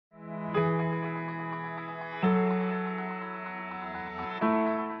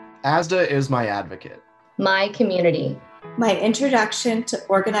ASDA is my advocate. My community. My introduction to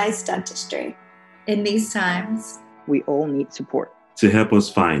organized dentistry. In these times, we all need support to help us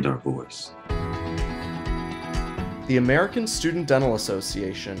find our voice. The American Student Dental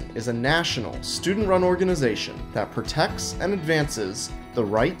Association is a national, student-run organization that protects and advances the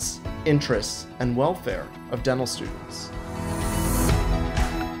rights, interests, and welfare of dental students.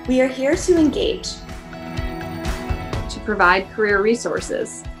 We are here to engage, to provide career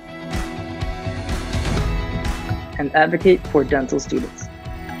resources, and advocate for dental students.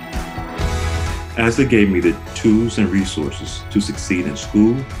 ASDA gave me the tools and resources to succeed in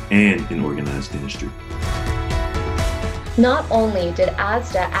school and in organized dentistry. Not only did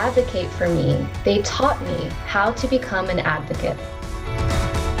ASDA advocate for me, they taught me how to become an advocate.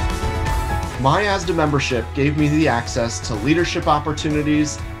 My ASDA membership gave me the access to leadership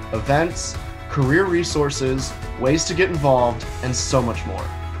opportunities, events, career resources, ways to get involved, and so much more.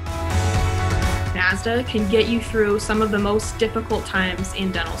 ASDA can get you through some of the most difficult times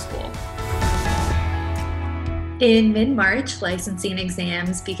in dental school. In mid-March, licensing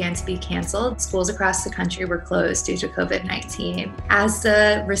exams began to be canceled. Schools across the country were closed due to COVID-19.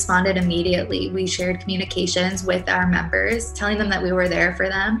 ASDA responded immediately. We shared communications with our members, telling them that we were there for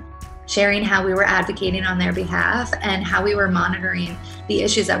them, sharing how we were advocating on their behalf, and how we were monitoring the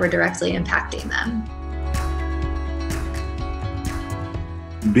issues that were directly impacting them.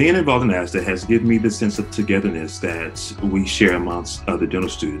 Being involved in ASDA has given me the sense of togetherness that we share amongst other dental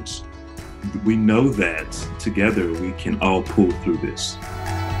students. We know that together we can all pull through this.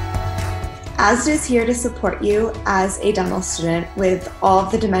 ASDA is here to support you as a dental student with all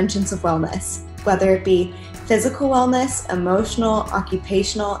of the dimensions of wellness, whether it be physical wellness, emotional,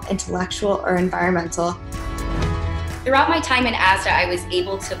 occupational, intellectual, or environmental. Throughout my time in ASDA, I was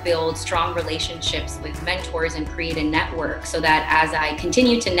able to build strong relationships with mentors and create a network so that as I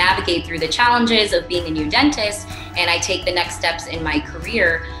continue to navigate through the challenges of being a new dentist and I take the next steps in my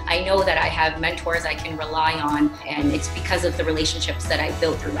career, I know that I have mentors I can rely on, and it's because of the relationships that I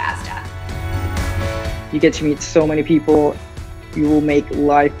built through ASDA. You get to meet so many people. You will make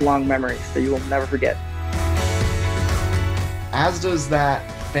lifelong memories that you will never forget. ASDA is that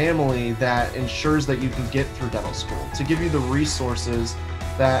family that ensures that you can get through dental school, to give you the resources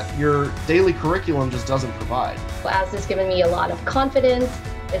that your daily curriculum just doesn't provide. ASDA's given me a lot of confidence.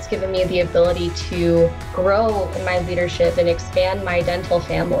 It's given me the ability to grow in my leadership and expand my dental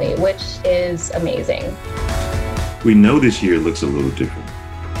family, which is amazing. We know this year looks a little different.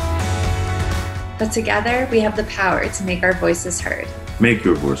 But together, we have the power to make our voices heard. Make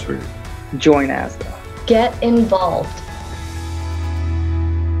your voice heard. Join ASDA. Get involved.